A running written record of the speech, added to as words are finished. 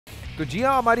तो जी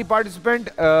हाँ, हमारी पार्टिसिपेंट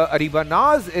अरीबा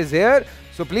नाज is here,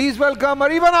 so please welcome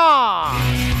Areeba नाज।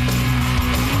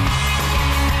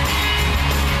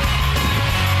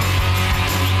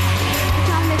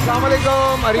 अस्सलाम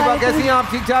वालेकुम अरीबा, कैसी हैं आप?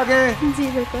 ठीक ठाक हैं?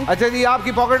 जी बिल्कुल। अच्छा जी,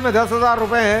 आपकी पॉकेट में 10,000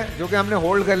 रुपए हैं जो कि हमने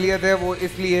होल्ड कर लिए थे, वो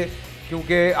इसलिए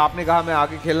क्योंकि आपने कहा मैं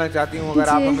आगे खेलना चाहती हूँ। अगर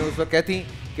आप हमें उस वक्त कहती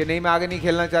कि नहीं मैं आगे नहीं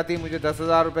खेलना चाहती, मुझे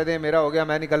 10,000 रुपए दें, मेरा हो गया,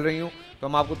 मैं निकल रही हूँ, तो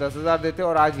हम आपको 10,000 देते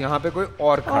और आज यहाँ पे कोई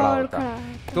और खड़ा होता।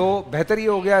 तो बेहतर ये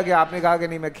हो गया कि आपने कहा कि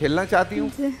नहीं मैं खेलना चाहती हूँ,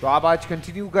 तो आप आज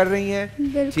कंटिन्यू कर रही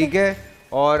हैं, ठीक है।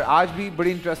 और आज भी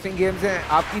बड़ी इंटरेस्टिंग गेम्स हैं।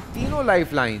 आपकी तीनों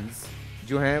लाइफ लाइन्स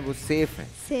जो हैं वो सेफ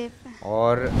हैं,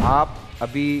 और आप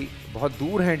अभी बहुत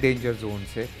दूर हैं डेंजर जोन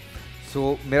से।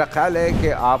 सो मेरा ख्याल है कि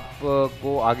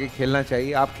आपको आगे खेलना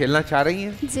चाहिए। आप खेलना चाह रही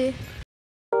हैं? जी।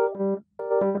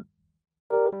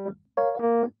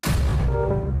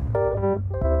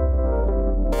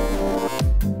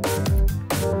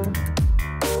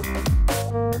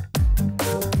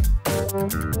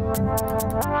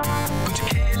 कुछ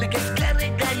खेल के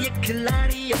करेगा ये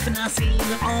खिलाड़ी अपना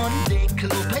सीन ऑन, देख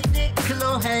लो भाई देख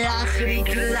लो है आखिरी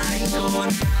खिलाड़ी कौन,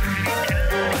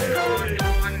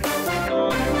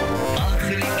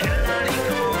 आखिरी खिलाड़ी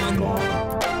कौन।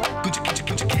 कुछ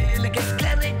खेल के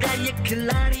करेगा ये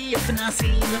खिलाड़ी अपना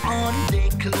सीन ऑन,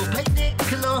 देख लो भाई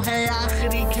देख लो है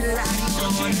आखिरी खिलाड़ी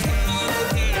कौन।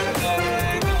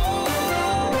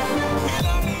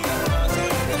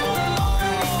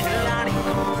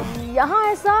 यहाँ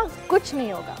ऐसा कुछ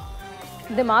नहीं होगा,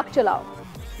 दिमाग चलाओ,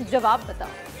 जवाब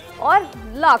बताओ और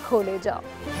लाखों ले जाओ।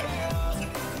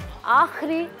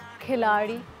 आखिरी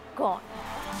खिलाड़ी कौन?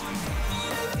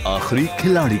 आखिरी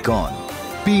खिलाड़ी कौन,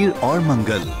 पीर और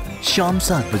मंगल शाम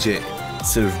 7 बजे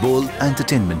सिर्फ बोल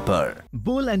एंटरटेनमेंट पर।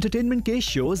 बोल एंटरटेनमेंट के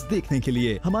शोज देखने के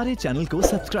लिए हमारे चैनल को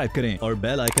सब्सक्राइब करें और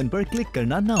बेल आइकन पर क्लिक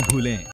करना ना भूलें।